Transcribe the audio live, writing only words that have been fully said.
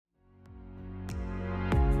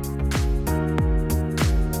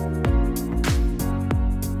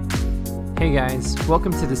Hey guys,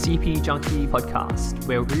 welcome to the CPD Junkie podcast,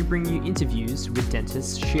 where we bring you interviews with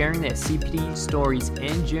dentists sharing their CPD stories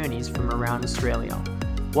and journeys from around Australia.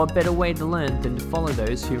 What better way to learn than to follow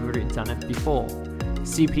those who've already done it before?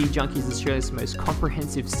 CPD Junkie is Australia's most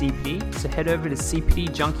comprehensive CPD, so head over to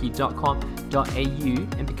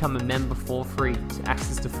cpdjunkie.com.au and become a member for free to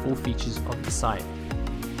access the full features of the site.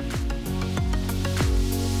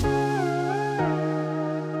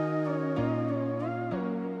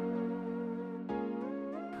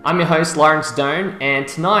 I'm your host, Lawrence Doan, and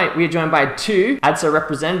tonight we are joined by two ADSA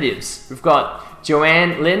representatives. We've got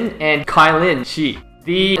Joanne Lin and Kai Lin Shi.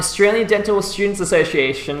 The Australian Dental Students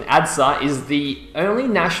Association, ADSA, is the only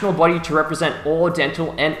national body to represent all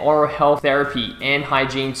dental and oral health therapy and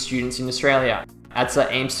hygiene students in Australia.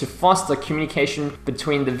 ADSA aims to foster communication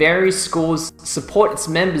between the various schools, support its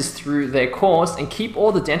members through their course, and keep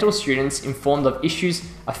all the dental students informed of issues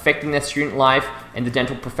affecting their student life and the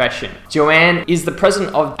dental profession. Joanne is the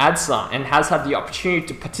president of ADSA and has had the opportunity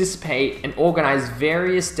to participate and organize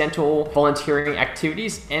various dental volunteering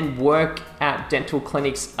activities and work at dental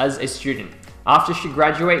clinics as a student. After she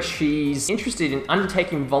graduates, she's interested in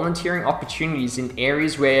undertaking volunteering opportunities in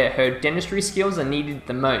areas where her dentistry skills are needed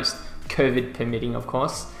the most, COVID permitting, of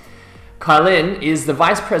course. Kai Lin is the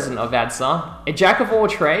vice president of ADSA. A jack of all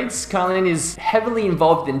trades, Kai Lin is heavily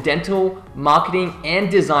involved in dental, marketing,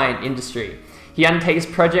 and design industry. He undertakes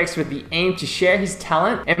projects with the aim to share his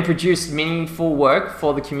talent and produce meaningful work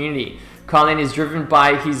for the community. Kai Lin is driven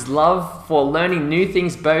by his love for learning new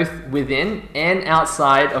things both within and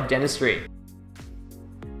outside of dentistry.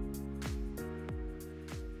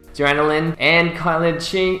 Joanna Lin and Kai Lin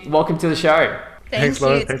Shi, welcome to the show. Thanks,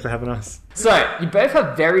 Laura. Thanks for having us. So, you both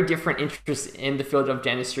have very different interests in the field of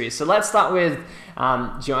dentistry. So let's start with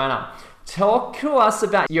Joanna. Talk to us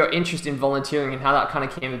about your interest in volunteering and how that kind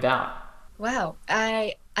of came about. Wow.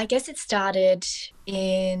 I guess it started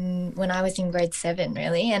when I was in grade 7,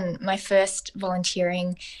 really. And my first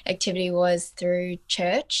volunteering activity was through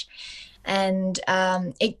church. And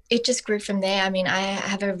it just grew from there. I mean, I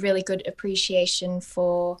have a really good appreciation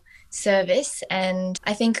for service, and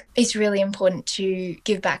I think it's really important to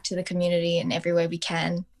give back to the community in every way we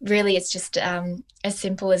can. Really, it's just as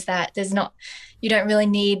simple as that. You don't really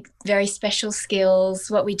need very special skills.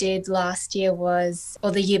 What we did last year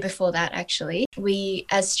or the year before that actually, we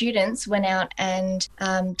as students went out and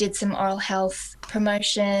did some oral health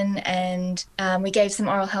promotion, and we gave some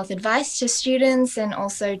oral health advice to students and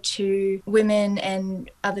also to women and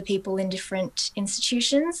other people in different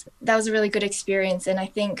institutions. That was a really good experience, and I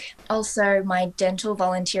think also my dental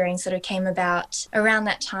volunteering sort of came about around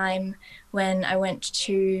that time when I went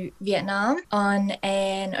to Vietnam on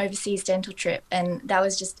an overseas dental trip, and that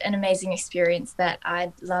was just an amazing experience that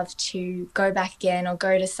I'd love to go back again or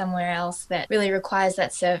go to somewhere else that really requires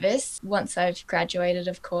that service once I've graduated,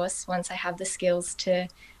 of course, once I have the skills to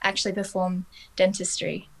actually perform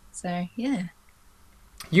dentistry. So, yeah.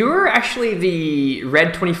 You were actually the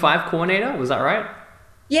Red 25 coordinator, was that right?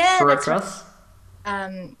 Yeah, for that's us?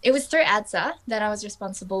 It was through ADSA that I was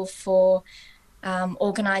responsible for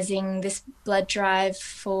organising this blood drive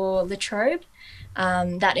for La Trobe.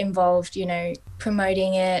 That involved,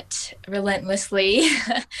 promoting it relentlessly,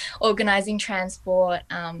 organising transport,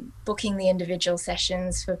 booking the individual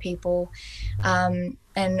sessions for people, and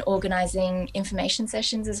organising information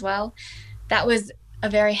sessions as well. That was a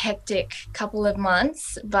very hectic couple of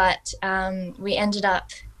months, but we ended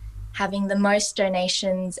up having the most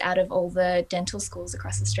donations out of all the dental schools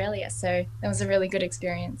across Australia. So that was a really good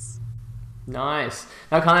experience. Nice.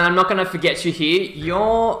 Now, Colin, I'm not going to forget you here.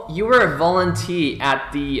 You were a volunteer at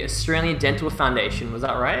the Australian Dental Foundation, was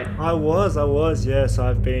that right? I was, yes.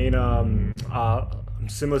 I've been,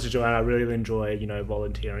 similar to Joanne, I really enjoy,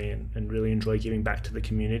 volunteering and really enjoy giving back to the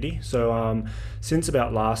community. So since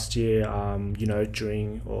about last year,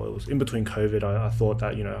 it was in between COVID, I thought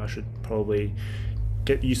that, I should probably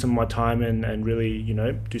use some of my time and really,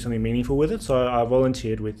 do something meaningful with it. So I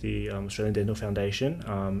volunteered with the Australian Dental Foundation,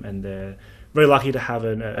 and they're very lucky to have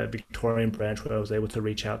a Victorian branch where I was able to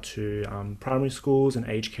reach out to primary schools and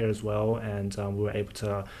aged care as well, and we were able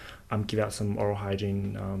to give out some oral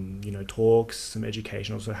hygiene, talks, some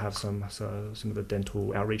education, also have some of the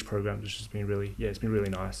dental outreach programs, which has been it's been really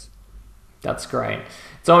nice. That's great.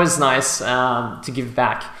 It's always nice to give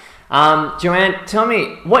back. Joanne, tell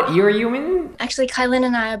me, what year are you in? Actually, Kai Lin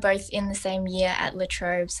and I are both in the same year at La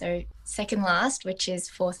Trobe, so second last, which is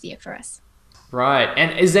 4th year for us. Right.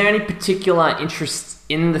 And is there any particular interest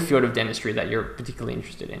in the field of dentistry that you're particularly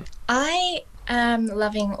interested in? I am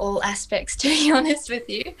loving all aspects, to be honest with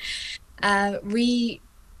you. We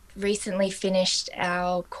recently finished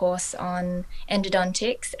our course on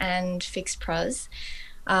endodontics and fixed pros.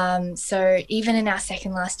 So even in our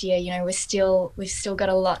second last year, we've still got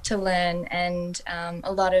a lot to learn and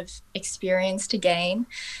a lot of experience to gain.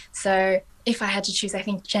 So if I had to choose, I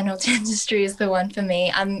think general dentistry is the one for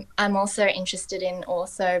me. I'm also interested in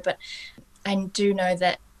ortho, but I do know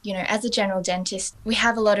that, as a general dentist, we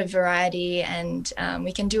have a lot of variety and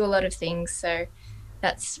we can do a lot of things. So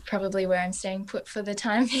that's probably where I'm staying put for the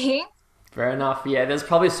time being. Fair enough. Yeah, there's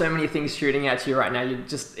probably so many things shooting at you right now.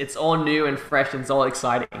 It's all new and fresh and it's all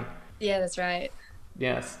exciting. Yeah, that's right.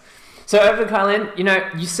 Yes. So over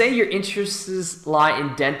Kylan, you say your interests lie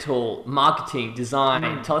in dental, marketing,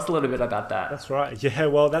 design. Tell us a little bit about that. That's right. Yeah,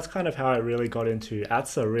 well, that's kind of how I really got into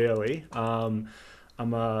ATSA, really.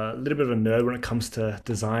 I'm a little bit of a nerd when it comes to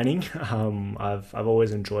designing. I've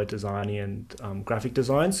always enjoyed designing and graphic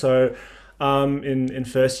design. So in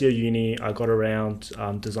first year uni, I got around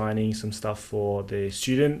designing some stuff for the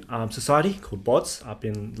student society called BODS up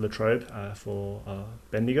in Latrobe for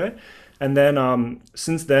Bendigo. And then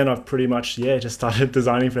since then, I've pretty much, just started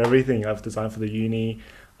designing for everything. I've designed for the uni,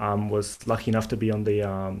 was lucky enough to be on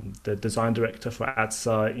the design director for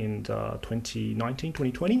ATSA in 2019,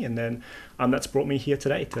 2020. And then that's brought me here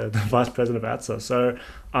today to the vice president of ATSA. So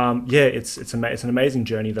it's an amazing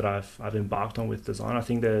journey that I've embarked on with design. I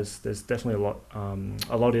think there's definitely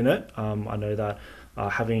a lot in it. I know that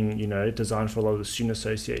having designed for a lot of the student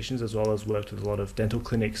associations as well as worked with a lot of dental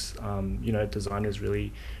clinics, design is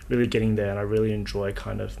really getting there, and I really enjoy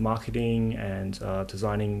kind of marketing and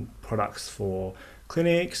designing products for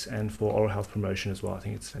clinics and for oral health promotion as well. I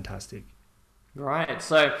think it's fantastic. Right.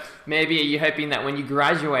 So maybe are you hoping that when you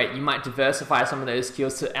graduate, you might diversify some of those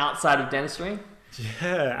skills to outside of dentistry?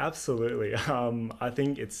 Yeah, absolutely. I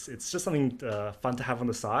think it's just something fun to have on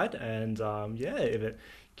the side, and if it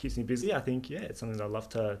keeps me busy, I think it's something that I'd love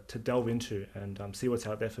to delve into and see what's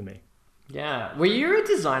out there for me. Yeah. Were you a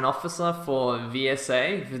design officer for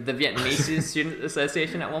VSA, the Vietnamese Student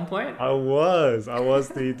Association, at one point? I was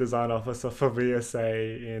the design officer for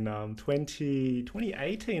VSA in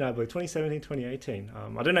 2018, I believe, 2017, 2018.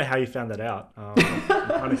 I don't know how you found that out. I'm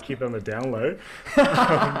trying to keep it on the down low.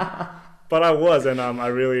 But I was, and I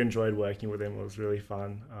really enjoyed working with him. It was really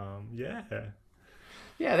fun.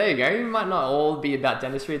 Yeah, there you go. You might not all be about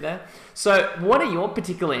dentistry there. So what are your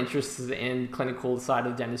particular interests in clinical side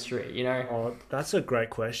of dentistry, Oh, that's a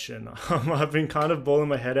great question. I've been kind of bawling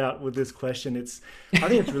my head out with this question. I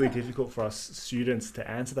think it's really difficult for us students to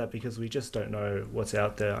answer that because we just don't know what's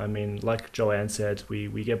out there. I mean, like Joanne said,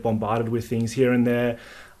 we get bombarded with things here and there,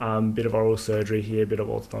 bit of oral surgery here, bit of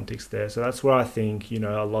orthodontics there. So that's where I think, a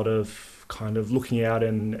lot of kind of looking out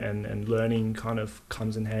and learning kind of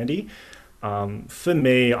comes in handy. For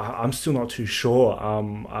me, I'm still not too sure.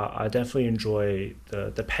 I definitely enjoy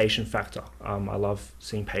the patient factor. I love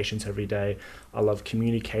seeing patients every day. I love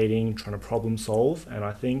communicating, trying to problem solve, and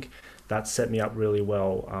I think that set me up really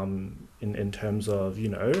well in terms of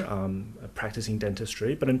practicing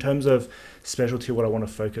dentistry. But in terms of specialty, what I want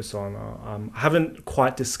to focus on, I haven't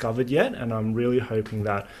quite discovered yet, and I'm really hoping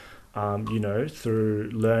that through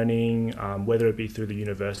learning, whether it be through the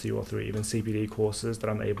university or through even CPD courses, that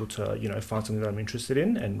I'm able to, find something that I'm interested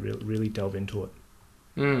in and really delve into it.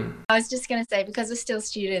 I was just going to say, because we're still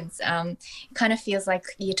students, it kind of feels like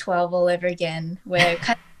year 12 all over again, where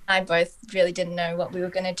I both really didn't know what we were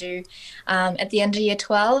going to do at the end of year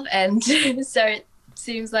 12. And so it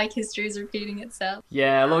seems like history is repeating itself.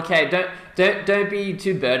 Yeah, look, hey, don't be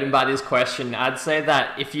too burdened by this question. I'd say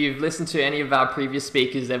that if you've listened to any of our previous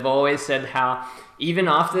speakers, they've always said how even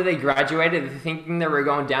after they graduated, they're thinking they were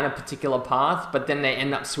going down a particular path, but then they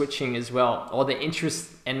end up switching as well, or their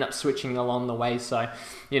interests end up switching along the way. So,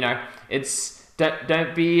 it's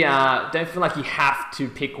don't feel like you have to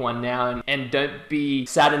pick one now, and don't be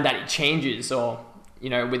saddened that it changes or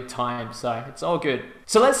with time. So it's all good.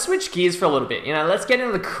 So let's switch gears for a little bit. Let's get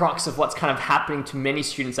into the crux of what's kind of happening to many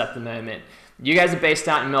students at the moment. You guys are based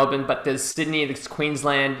out in Melbourne, but there's Sydney, there's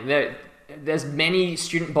Queensland. There's many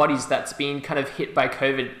student bodies that's been kind of hit by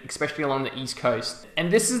COVID, especially along the East Coast. And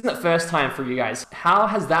this isn't the first time for you guys. How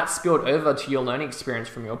has that spilled over to your learning experience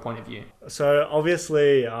from your point of view? So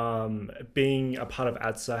obviously, being a part of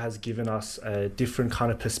ATSA has given us a different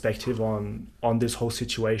kind of perspective on this whole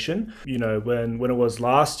situation. When it was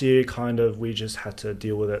last year, kind of we just had to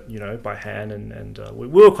deal with it, by hand, and we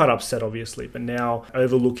were quite upset, obviously. But now,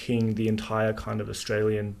 overlooking the entire kind of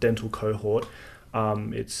Australian dental cohort,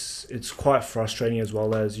 it's quite frustrating, as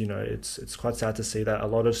well as it's quite sad to see that a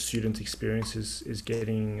lot of students' experience is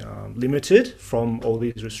getting limited from all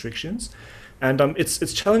these restrictions. And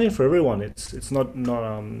it's challenging for everyone. It's not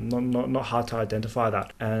hard to identify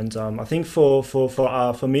that. And I think for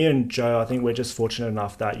me and Joe, I think we're just fortunate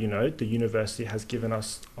enough that the university has given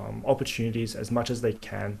us opportunities as much as they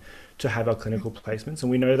can to have our clinical placements, and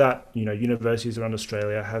we know that universities around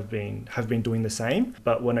Australia have been doing the same.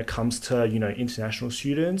 But when it comes to international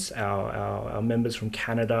students, our members from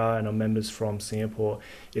Canada and our members from Singapore,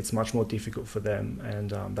 it's much more difficult for them,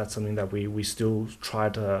 and that's something that we still try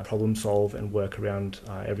to problem solve and work around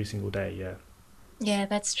every single day. Yeah,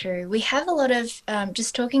 that's true. We have a lot of,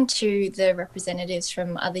 just talking to the representatives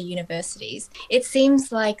from other universities, it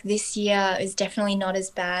seems like this year is definitely not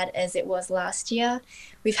as bad as it was last year.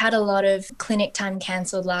 We've had a lot of clinic time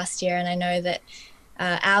cancelled last year, and I know that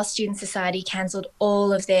our student society cancelled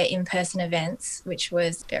all of their in-person events, which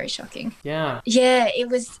was very shocking. Yeah. Yeah, it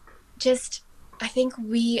was just, I think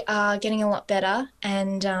we are getting a lot better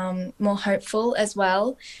and more hopeful as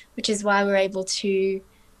well, which is why we're able to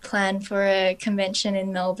plan for a convention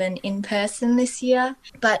in Melbourne in person this year.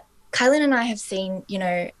 But Kylan and I have seen,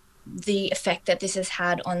 the effect that this has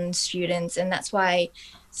had on students, and that's why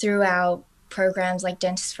through our programs like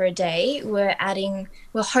Dentists for a Day, we're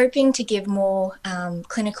hoping to give more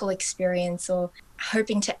clinical experience, or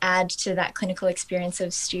hoping to add to that clinical experience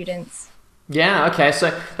of students. Yeah, okay,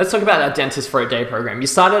 so let's talk about that Dentists for a Day program. You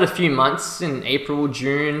started a few months in April,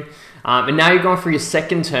 June, and now you're going for your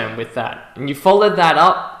second term with that. And you followed that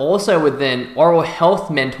up also with an oral health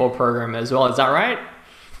mentor program as well. Is that right?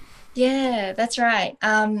 Yeah, that's right.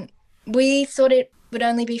 We thought it would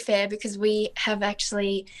only be fair because we have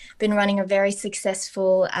actually been running a very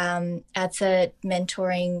successful ADSA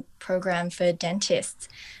mentoring program for dentists.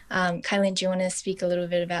 Kylan, do you want to speak a little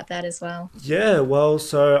bit about that as well? Yeah, well,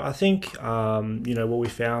 so I think, what we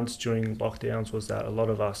found during lockdowns was that a lot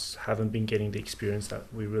of us haven't been getting the experience that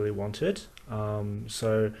we really wanted.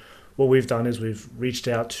 So what we've done is we've reached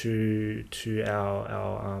out to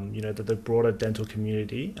our the broader dental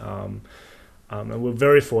community. And we're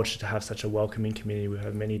very fortunate to have such a welcoming community. We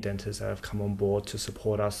have many dentists that have come on board to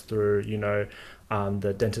support us through,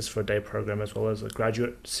 the Dentists for a Day program, as well as a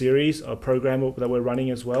graduate series or program that we're running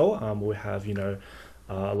as well. We have, a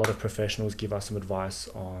lot of professionals give us some advice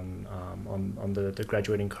on the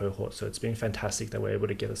graduating cohort. So it's been fantastic that we're able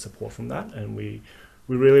to get the support from that. And we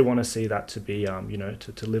really want to see that to be,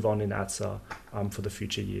 to live on in ADSA for the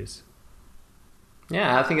future years.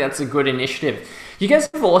 Yeah, I think that's a good initiative. You guys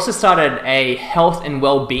have also started a health and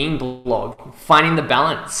well-being blog, Finding the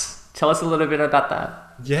Balance. Tell us a little bit about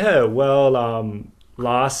that. Yeah, well,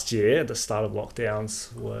 last year at the start of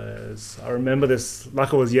lockdowns I remember this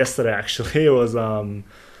like it was yesterday actually. It was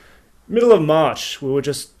middle of March. We were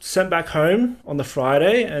just sent back home on the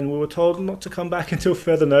Friday, and we were told not to come back until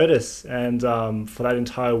further notice. And for that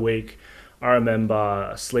entire week, I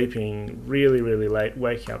remember sleeping really, really late,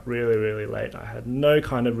 waking up really, really late. I had no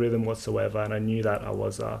kind of rhythm whatsoever, and I knew that I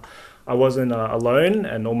wasn't alone,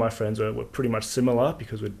 and all my friends were pretty much similar,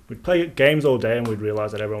 because we'd play games all day and we'd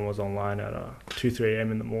realize that everyone was online at 2, 3 a.m.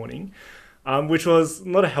 in the morning, which was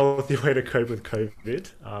not a healthy way to cope with COVID,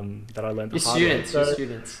 that I learned the hard way. Your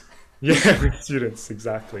students. Yeah, with students,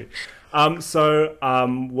 exactly. So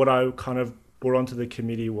what I kind of brought onto the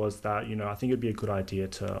committee was that, I think it'd be a good idea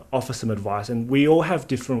to offer some advice. And we all have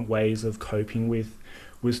different ways of coping with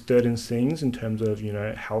certain things in terms of,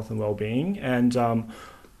 health and well-being. And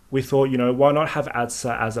we thought, why not have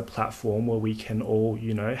ADSA as a platform where we can all,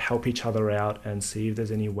 help each other out and see if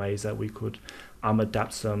there's any ways that we could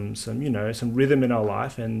adapt some rhythm in our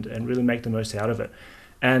life and really make the most out of it.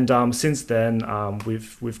 And since then,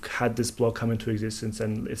 we've had this blog come into existence,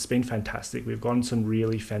 and it's been fantastic. We've gotten some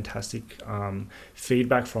really fantastic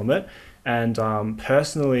feedback from it. And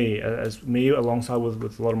personally, as me, alongside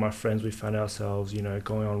with a lot of my friends, we found ourselves,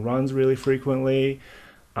 going on runs really frequently.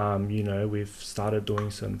 We've started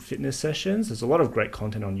doing some fitness sessions. There's a lot of great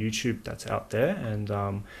content on YouTube that's out there,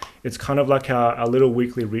 and it's kind of like our little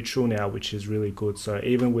weekly ritual now, which is really good. So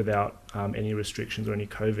even without any restrictions or any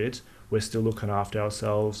COVID, we're still looking after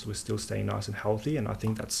ourselves. We're still staying nice and healthy, and I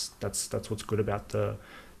think that's what's good about the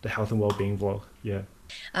health and wellbeing vlog. Yeah.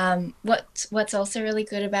 What's also really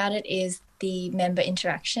good about it is the member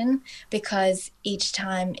interaction, because each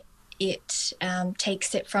time it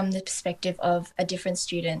takes it from the perspective of a different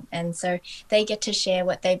student, and so they get to share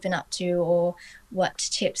what they've been up to or what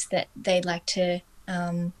tips that they'd like to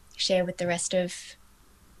share with the rest of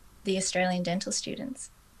the Australian dental students.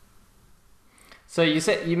 So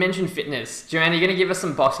you mentioned fitness. Joanne, are you going to give us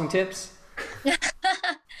some boxing tips?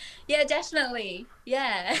 Yeah, definitely.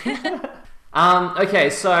 Yeah. Okay,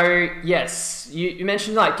 so yes, you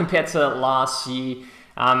mentioned, like, compared to last year,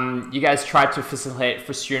 You guys tried to facilitate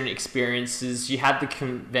for student experiences. You had the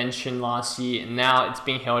convention last year, and now it's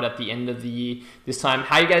being held at the end of the year this time.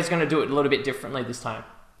 How are you guys going to do it a little bit differently this time?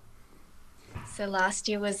 So last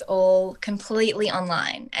year was all completely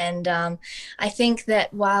online. And I think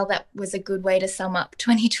that while that was a good way to sum up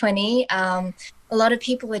 2020, a lot of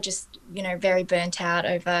people are just, very burnt out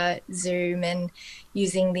over Zoom and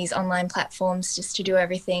using these online platforms just to do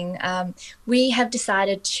everything. We have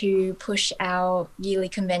decided to push our yearly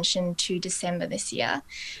convention to December this year.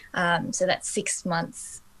 So that's 6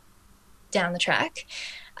 months down the track,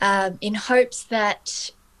 in hopes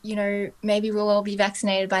that maybe we'll all be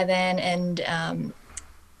vaccinated by then, and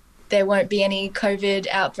there won't be any COVID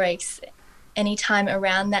outbreaks anytime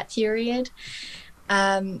around that period.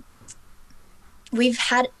 We've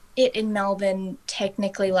had it in Melbourne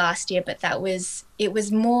technically last year, but it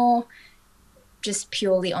was more just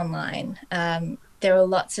purely online. There were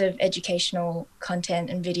lots of educational content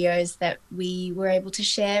and videos that we were able to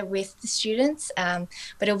share with the students, but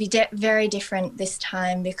it'll be very different this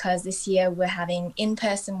time because this year we're having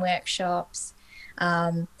in-person workshops,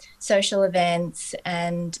 social events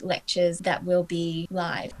and lectures that will be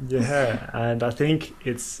live. Yeah, and I think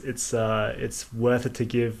it's worth it to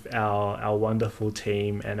give our wonderful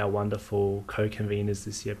team and our wonderful co-conveners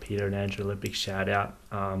this year, Peter and Angela, a big shout out.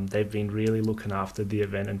 They've been really looking after the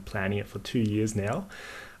event and planning it for 2 years now.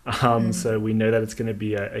 So we know that it's going to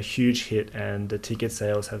be a huge hit, and the ticket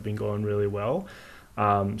sales have been going really well.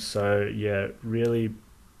 So yeah, really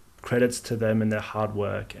credits to them and their hard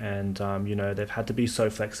work, and they've had to be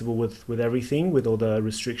so flexible with everything, with all the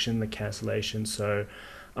restriction, the cancellation. So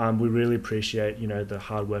we really appreciate the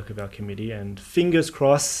hard work of our committee, and fingers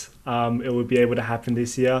crossed it will be able to happen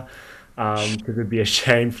this year, because it'd be a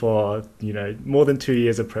shame for more than 2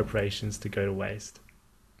 years of preparations to go to waste.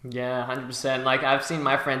 Yeah, 100%. Like, I've seen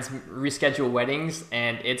my friends reschedule weddings,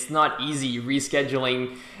 and it's not easy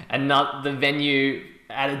rescheduling the venue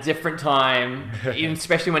at a different time,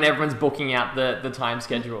 especially when everyone's booking out the time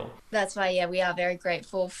schedule. That's why, we are very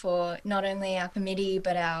grateful for not only our committee,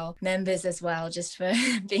 but our members as well, just for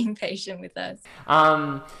being patient with us.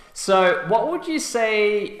 So what would you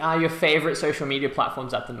say are your favorite social media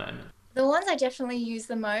platforms at the moment? The ones I definitely use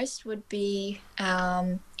the most would be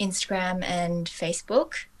Instagram and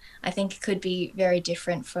Facebook. I think it could be very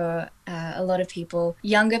different for a lot of people.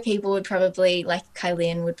 Younger people would probably, like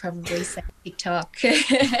Kylin, would probably say TikTok.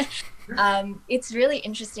 It's really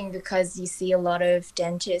interesting because you see a lot of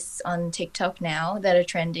dentists on TikTok now that are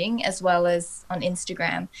trending, as well as on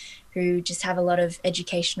Instagram, who just have a lot of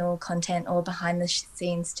educational content or behind the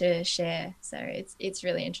scenes to share. So it's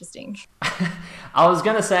really interesting. I was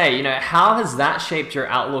going to say, how has that shaped your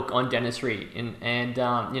outlook on dentistry? And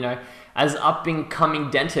as up-and-coming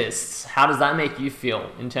dentists, how does that make you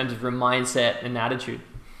feel in terms of your mindset and attitude?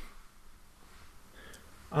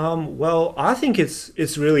 Well, I think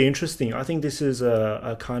it's really interesting. I think this is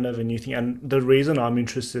a kind of a new thing. And the reason I'm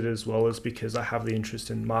interested as well is because I have the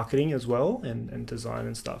interest in marketing as well, and design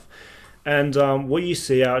and stuff. And what you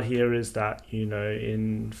see out here is that,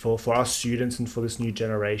 for our students and for this new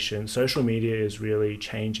generation, social media is really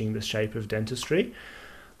changing the shape of dentistry.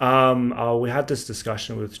 We had this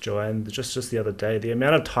discussion with Joanne just the other day. The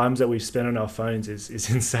amount of times that we spend on our phones is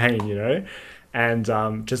insane, And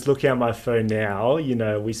just looking at my phone now,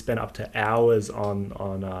 we spend up to hours on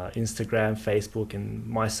Instagram, Facebook, and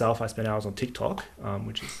myself, I spend hours on TikTok,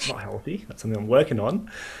 which is not healthy. That's something I'm working on.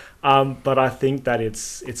 But I think that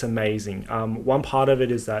it's amazing. One part of it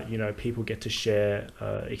is that, people get to share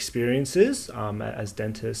experiences. As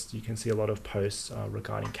dentists, you can see a lot of posts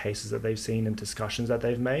regarding cases that they've seen and discussions that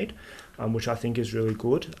they've made, which I think is really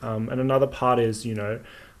good. And another part is,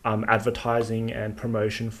 advertising and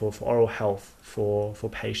promotion for oral health for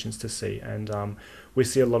patients to see. And we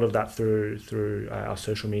see a lot of that through our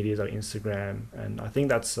social medias, our Instagram. And I think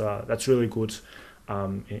that's really good.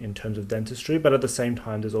 In terms of dentistry, but at the same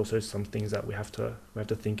time, there's also some things that we have to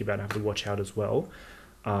think about and have to watch out as well.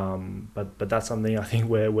 But that's something I think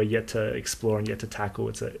we're yet to explore and yet to tackle.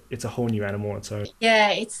 It's a whole new animal on its own.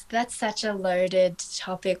 Yeah, that's such a loaded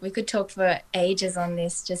topic. We could talk for ages on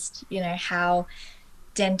this. Just how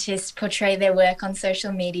dentists portray their work on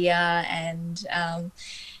social media, and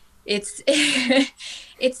it's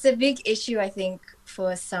it's a big issue, I think,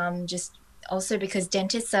 for some. Just also because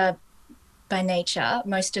dentists are, by nature,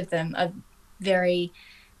 most of them are very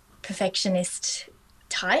perfectionist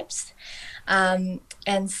types.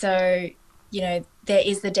 And so, there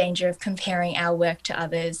is the danger of comparing our work to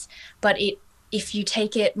others. But if you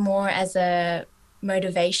take it more as a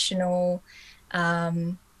motivational,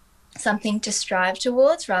 something to strive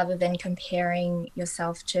towards, rather than comparing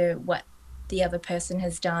yourself to what the other person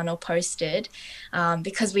has done or posted,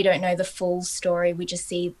 because we don't know the full story. We just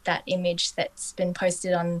see that image that's been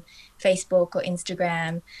posted on Facebook or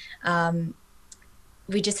Instagram.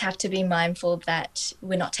 We just have to be mindful that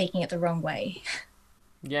we're not taking it the wrong way.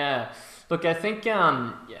 Yeah, look, I think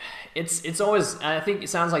it's always. I think it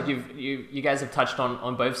sounds like you guys have touched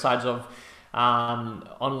on both sides of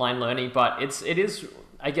online learning, but it is,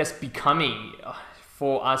 I guess, becoming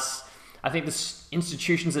for us. I think the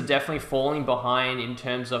institutions are definitely falling behind in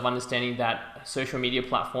terms of understanding that social media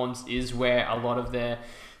platforms is where a lot of their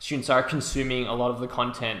students are consuming a lot of the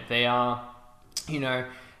content. They are,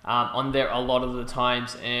 on there a lot of the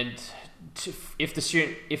times, and if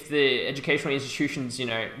the educational institutions,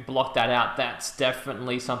 block that out, that's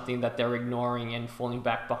definitely something that they're ignoring and falling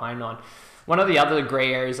back behind on. One of the other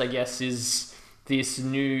gray areas, I guess, is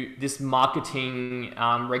this marketing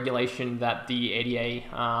regulation that the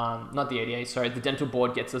the dental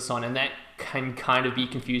board gets us on, and that can kind of be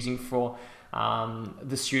confusing for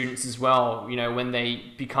the students as well. When they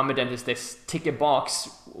become a dentist, they tick a box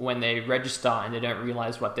when they register and they don't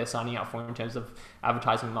realize what they're signing up for in terms of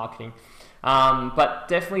advertising and marketing. But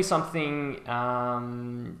definitely something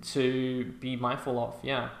to be mindful of.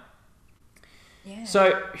 Yeah.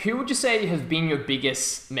 So who would you say has been your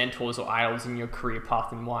biggest mentors or idols in your career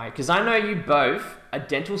path, and why? Because I know you both are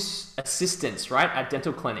dental assistants, right, at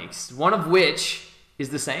dental clinics, one of which is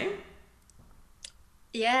the same?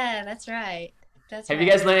 Yeah, that's right. Have you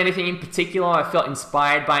guys learned anything in particular? I felt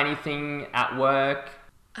inspired by anything at work?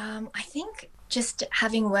 I think just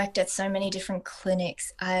having worked at so many different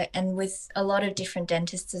clinics and with a lot of different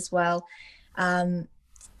dentists as well,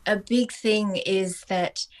 a big thing is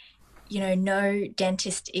that no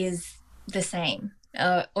dentist is the same,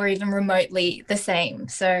 or even remotely the same.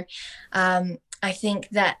 So I think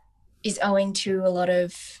that is owing to a lot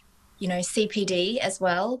of, CPD as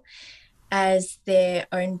well as their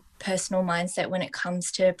own personal mindset when it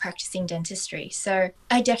comes to practicing dentistry. So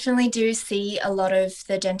I definitely do see a lot of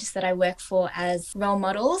the dentists that I work for as role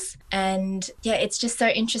models. And yeah, it's just so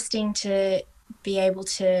interesting to be able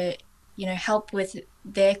to, help with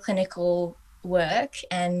their clinical work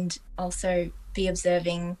and also be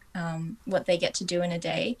observing what they get to do in a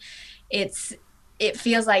day. It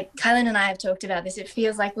feels like, Kylan and I have talked about this, it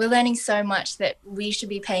feels like we're learning so much that we should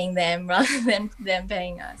be paying them rather than them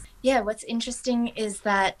paying us. Yeah, what's interesting is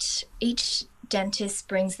that each dentist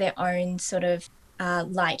brings their own sort of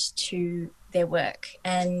light to their work.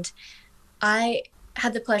 And I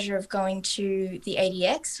had the pleasure of going to the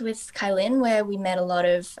ADX with Kylan, where we met a lot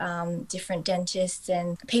of different dentists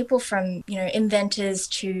and people from, inventors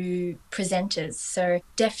to presenters. So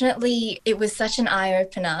definitely it was such an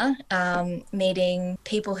eye-opener, meeting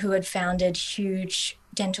people who had founded huge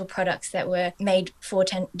dental products that were made for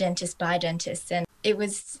dentists by dentists. And it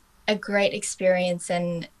was a great experience,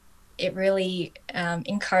 and it really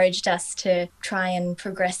encouraged us to try and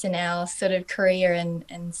progress in our sort of career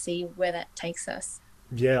and see where that takes us.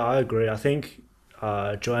 Yeah, I agree. I think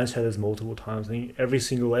Joanne's said this multiple times. I think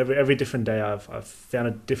every different day I've found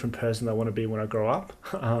a different person that I want to be when I grow up.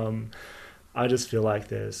 I just feel like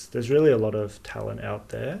there's really a lot of talent out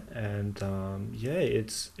there, and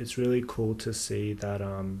it's really cool to see that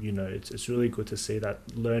it's really good to see that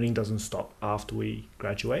learning doesn't stop after we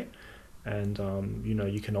graduate, and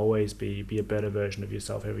you can always be a better version of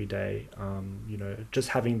yourself every day. Just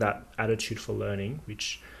having that attitude for learning,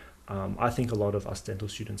 which I think a lot of us dental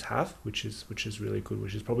students have, which is really good,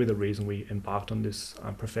 which is probably the reason we embarked on this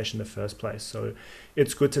profession in the first place. So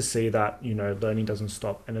it's good to see that, learning doesn't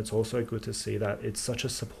stop. And it's also good to see that it's such a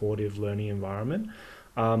supportive learning environment.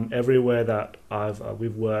 Everywhere that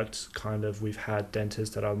we've worked, we've had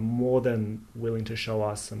dentists that are more than willing to show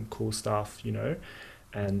us some cool stuff,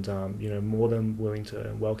 and more than willing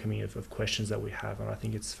to welcoming of questions that we have. And I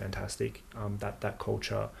think it's fantastic that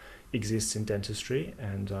culture exists in dentistry,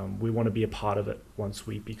 and we want to be a part of it once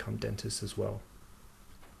we become dentists as well.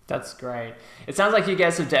 That's great. It sounds like you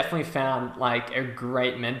guys have definitely found like a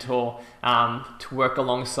great mentor to work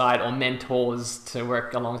alongside, or mentors to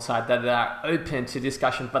work alongside, that are open to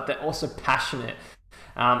discussion, but they're also passionate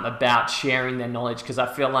about sharing their knowledge. Because I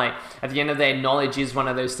feel like at the end of the day, knowledge is one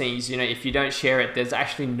of those things, if you don't share it, there's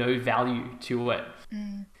actually no value to it.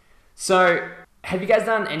 So have you guys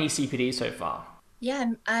done any CPD so far?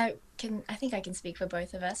 Yeah, I think I can speak for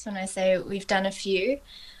both of us when I say we've done a few.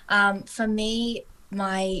 For me,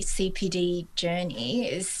 my CPD journey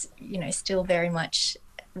is, still very much,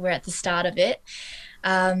 we're at the start of it.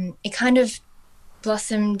 It kind of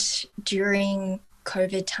blossomed during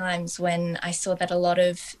COVID times, when I saw that a lot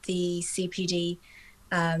of the CPD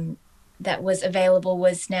that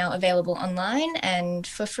was now available online and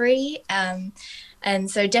for free.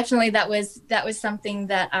 And so definitely that was something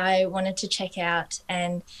that I wanted to check out,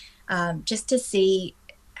 and just to see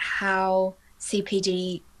how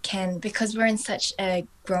CPD can, because we're in such a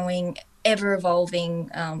growing, ever evolving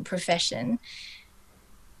profession,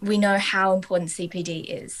 we know how important CPD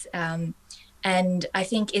is. And I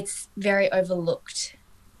think it's very overlooked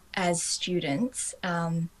as students,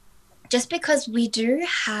 just because we do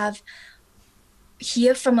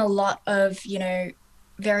hear from a lot of,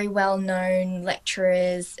 very well-known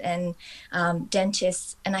lecturers and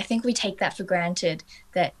dentists, and I think we take that for granted,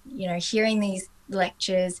 that, hearing these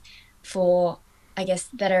lectures for, I guess,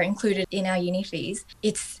 that are included in our uni fees,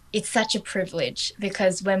 it's such a privilege,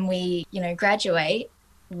 because when we, graduate,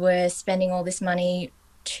 we're spending all this money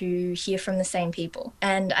to hear from the same people.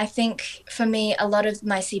 And I think for me, a lot of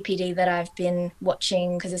my CPD that I've been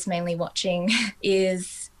watching, because it's mainly watching,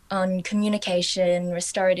 is on communication,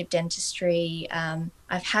 restorative dentistry.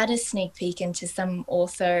 I've had a sneak peek into some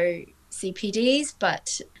ortho CPDs,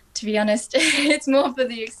 but to be honest, it's more for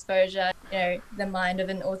the exposure, the mind of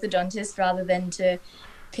an orthodontist, rather than to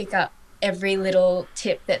pick up every little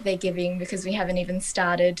tip that they're giving, because we haven't even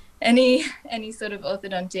started any sort of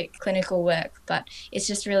orthodontic clinical work. But it's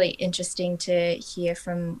just really interesting to hear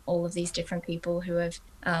from all of these different people who have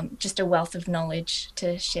just a wealth of knowledge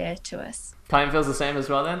to share to us. Kind of feels the same as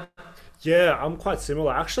well then? Yeah, I'm quite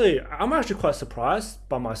similar. Actually, I'm actually quite surprised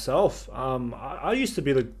by myself. I used to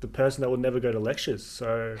be the person that would never go to lectures.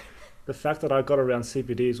 So the fact that I got around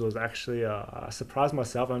CPDs was actually a surprise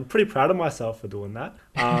myself. I'm pretty proud of myself for doing that.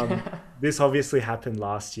 This obviously happened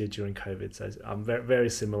last year during COVID, so I'm very, very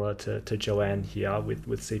similar to Joanne here with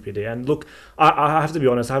CPD. And look, I have to be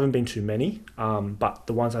honest, I haven't been to many, but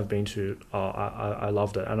the ones I've been to, I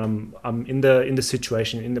loved it. And I'm in the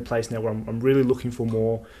situation, in the place now where I'm really looking for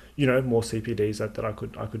more CPDs that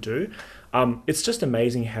I could do. It's just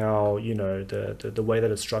amazing how, the way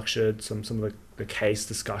that it's structured, some of the case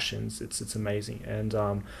discussions, it's amazing.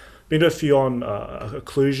 And been to a few on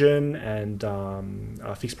occlusion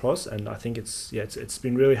and fixed pros, and I think it's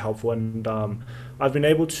been really helpful. And I've been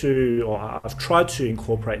able to, or I've tried to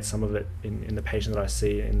incorporate some of it in the patient that I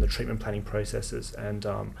see in the treatment planning processes, and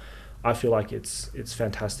I feel like it's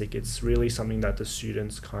fantastic. It's really something that the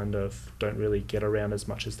students kind of don't really get around as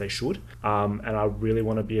much as they should, and I really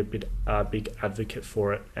want to be a big advocate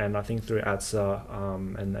for it. And I think through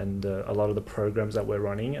ADSA and a lot of the programs that we're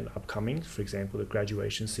running and upcoming, for example, the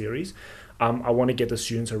graduation series, I want to get the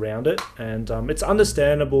students around it. And it's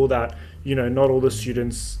understandable that not all the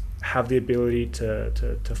students have the ability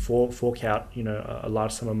to fork out a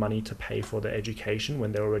large sum of money to pay for their education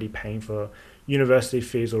when they're already paying for university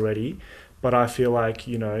fees already. But I feel like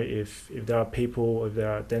if there are people, if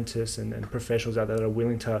there are dentists and professionals out there that are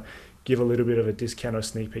willing to give a little bit of a discount or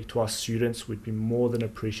sneak peek to our students, we'd be more than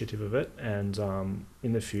appreciative of it. And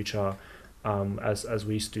in the future, as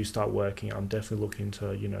we do start working, I'm definitely looking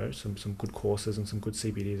to some good courses and some good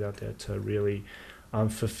CPDs out there to really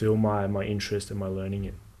fulfill my interest and my learning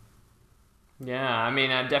in. Yeah, I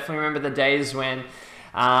mean, I definitely remember the days when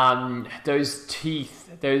those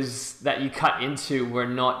teeth, those that you cut into, were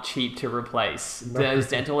not cheap to replace. No. Those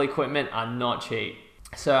dental equipment are not cheap.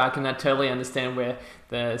 So I can totally understand where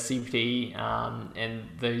the CPD and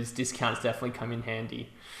those discounts definitely come in handy.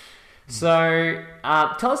 So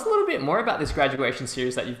tell us a little bit more about this graduation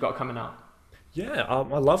series that you've got coming up. Yeah, I'd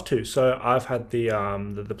love to. So I've had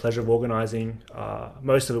the pleasure of organising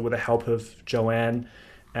most of it with the help of Joanne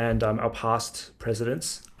and our past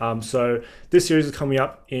presidents. So this series is coming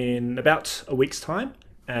up in about a week's time,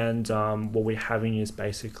 and what we're having is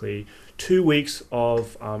basically 2 weeks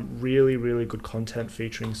of really, really good content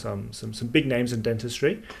featuring some big names in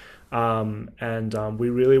dentistry. And we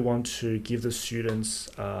really want to give the students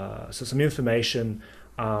some information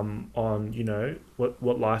on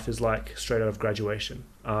what life is like straight out of graduation.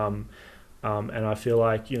 And I feel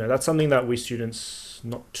like that's something that we students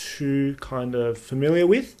not too kind of familiar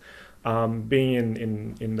with, being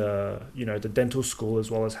in the the dental school, as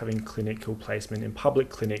well as having clinical placement in public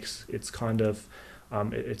clinics. It's kind of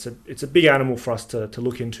it's a big animal for us to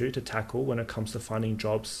look into, to tackle when it comes to finding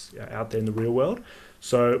jobs out there in the real world.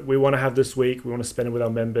 So we want to have this week, we want to spend it with our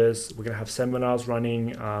members. We're going to have seminars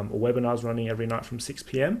running or webinars running every night from 6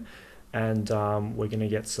 p.m. And we're going to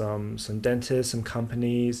get some dentists, some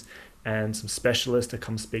companies, and some specialists to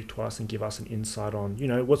come speak to us and give us an insight on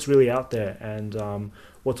what's really out there and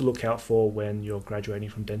what to look out for when you're graduating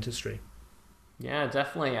from dentistry. Yeah,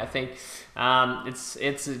 definitely. I think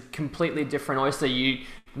it's a completely different oyster. You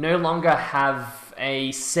no longer have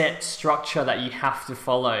a set structure that you have to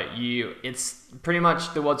follow. It's pretty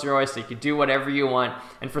much the world's your oyster. You can do whatever you want.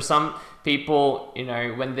 And for some people, you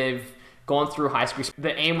know, when they've gone through high school,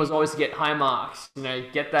 the aim was always to get high marks, you know,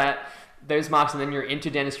 get those marks, and then you're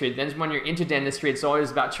into dentistry. Then when you're into dentistry, it's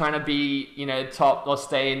always about trying to be, you know, top or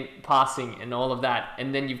stay in passing and all of that.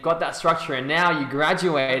 And then you've got that structure, and now you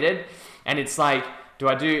graduated, and it's like, do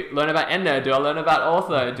I learn about endo? Do I learn about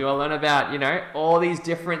ortho? Do I learn about, you know, all these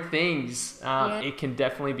different things? It can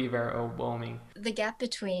definitely be very overwhelming. The gap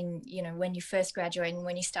between, you know, when you first graduate and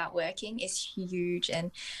when you start working is huge.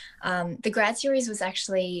 And the grad series was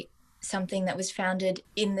actually something that was founded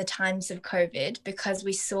in the times of COVID, because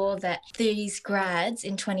we saw that these grads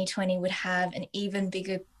in 2020 would have an even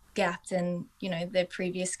bigger gap than, you know, their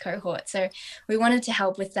previous cohort. So we wanted to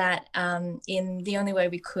help with that in the only way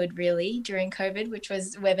we could really during COVID, which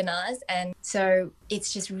was webinars. And so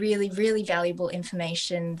it's just really, really valuable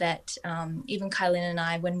information that even Kylie and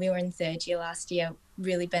I, when we were in third year last year,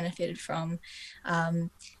 really benefited from.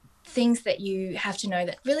 Things that you have to know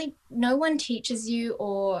that really no one teaches you,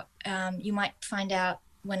 or you might find out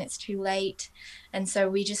when it's too late. And so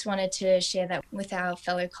we just wanted to share that with our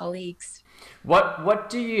fellow colleagues. What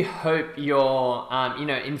do you hope your, you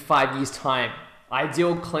know, in 5 years' time,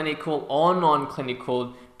 ideal clinical or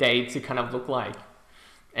non-clinical day to kind of look like?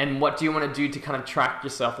 And what do you want to do to kind of track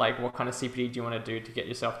yourself? Like, what kind of CPD do you want to do to get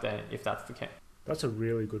yourself there, if that's the case? That's a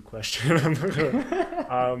really good question.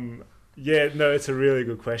 Yeah, no, it's a really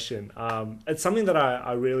good question. It's something that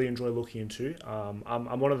I really enjoy looking into.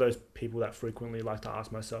 I'm one of those people that frequently like to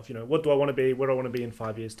ask myself, you know, what do I want to be? What do I want to be in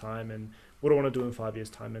 5 years' time? And what do I want to do in 5 years'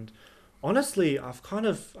 time? And honestly, I've kind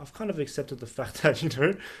of accepted the fact that, you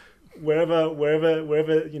know,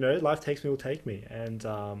 wherever you know, life takes me will take me. And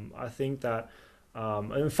I think that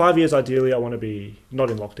in 5 years, ideally, I want to be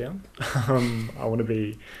not in lockdown. I want to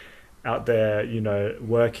be out there, you know,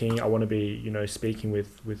 working. I want to be, you know, speaking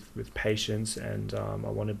with patients, and I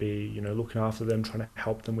want to be, you know, looking after them, trying to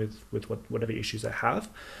help them with whatever issues they have.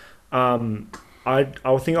 I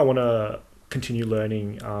think I want to continue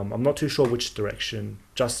learning. I'm not too sure which direction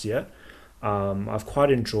just yet. I've quite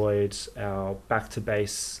enjoyed our back to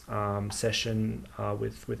base session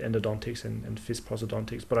with endodontics and fist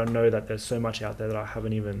prosthodontics, but I know that there's so much out there that I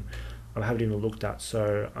haven't even looked at.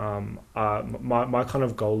 So my kind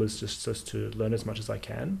of goal is just to learn as much as I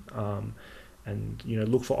can, and, you know,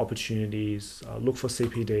 look for opportunities, look for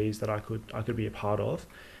CPDs that I could be a part of.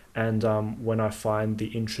 And when I find the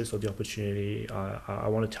interest or the opportunity, I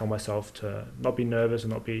want to tell myself to not be nervous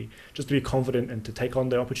and just to be confident and to take on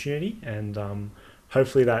the opportunity. And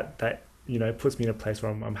hopefully that you know, puts me in a place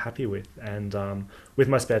where I'm happy with. And with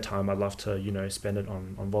my spare time, I'd love to, you know, spend it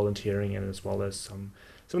on volunteering, and as well as some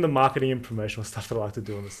of the marketing and promotional stuff that I like to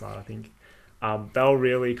do on the side. I think they'll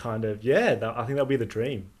really kind of, I think that'll be the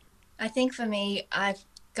dream. I think for me, I've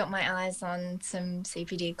got my eyes on some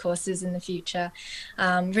CPD courses in the future.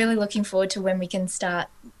 Really looking forward to when we can start,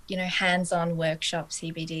 you know, hands-on workshop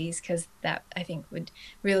CPDs, because that I think would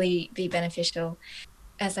really be beneficial.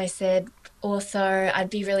 As I said, also, I'd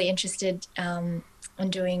be really interested on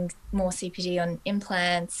doing more CPD on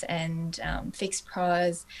implants and fixed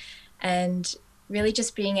pros, and really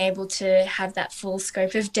just being able to have that full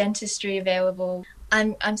scope of dentistry available.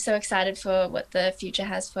 I'm so excited for what the future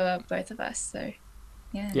has for both of us. So,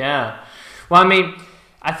 yeah. Yeah. Well, I mean,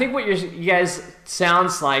 I think what you guys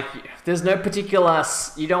sounds like, there's no particular,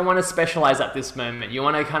 you don't want to specialize at this moment. You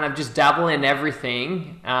want to kind of just dabble in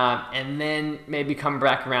everything, and then maybe come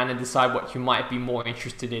back around and decide what you might be more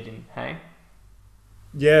interested in, hey?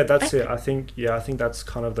 Yeah, that's it. I think that's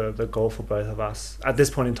kind of the goal for both of us at this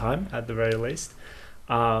point in time, at the very least.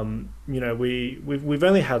 You know, we've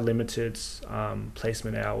only had limited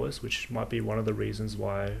placement hours, which might be one of the reasons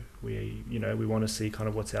why we want to see kind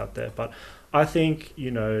of what's out there. But I think,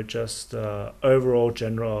 you know, just overall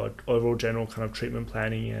general kind of treatment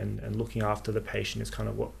planning and looking after the patient is kind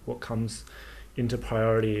of what comes into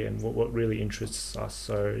priority and what really interests us.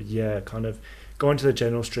 So yeah, kind of go into the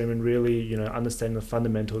general stream and really, you know, understand the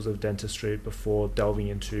fundamentals of dentistry before delving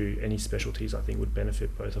into any specialties, I think would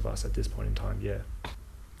benefit both of us at this point in time. Yeah.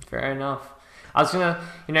 Fair enough. I was gonna,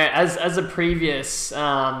 you know, as a previous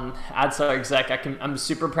ADSO exec, I'm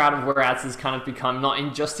super proud of where ADSO has kind of become,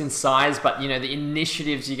 not just in size, but, you know, the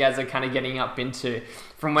initiatives you guys are kind of getting up into.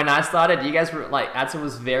 From when I started, you guys were like, ADSO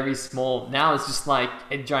was very small. Now it's just like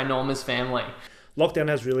a ginormous family. Lockdown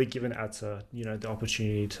has really given ADSO, you know, the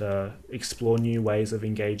opportunity to explore new ways of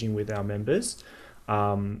engaging with our members.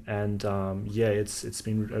 It's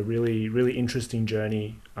been a really, really interesting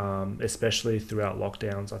journey, especially throughout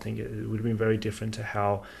lockdowns. I think it would have been very different to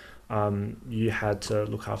how you had to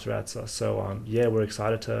look after ADSA. So yeah, we're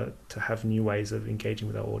excited to have new ways of engaging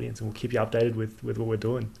with our audience, and we'll keep you updated with what we're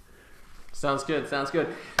doing. Sounds good.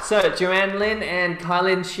 So Joanne Lin and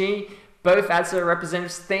Kai-Lin Shi, both ADSA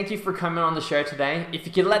representatives, thank you for coming on the show today. If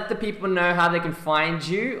you could let the people know how they can find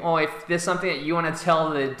you, or if there's something that you want to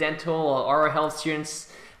tell the dental or oral health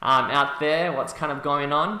students out there, what's kind of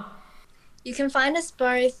going on? You can find us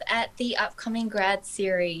both at the upcoming grad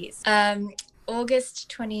series.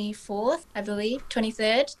 August 24th, I believe,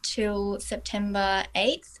 23rd till September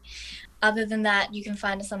 8th. Other than that, you can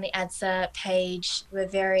find us on the ADSA page.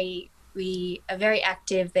 We are very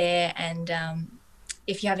active there, and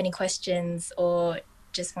if you have any questions or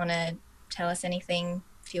just want to tell us anything,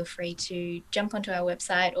 feel free to jump onto our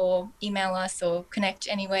website or email us or connect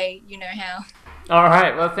any way you know how. All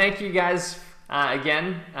right. Well, thank you guys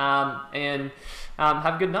again, and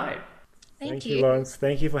have a good night. Thank you, Lawrence.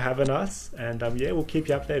 Thank you for having us. And yeah, we'll keep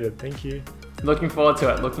you updated. Thank you. Looking forward to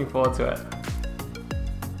it.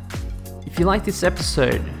 If you like this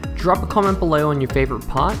episode, drop a comment below on your favorite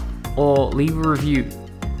part or leave a review.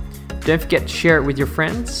 Don't forget to share it with your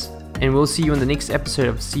friends, and we'll see you in the next episode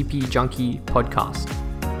of CP Junkie Podcast.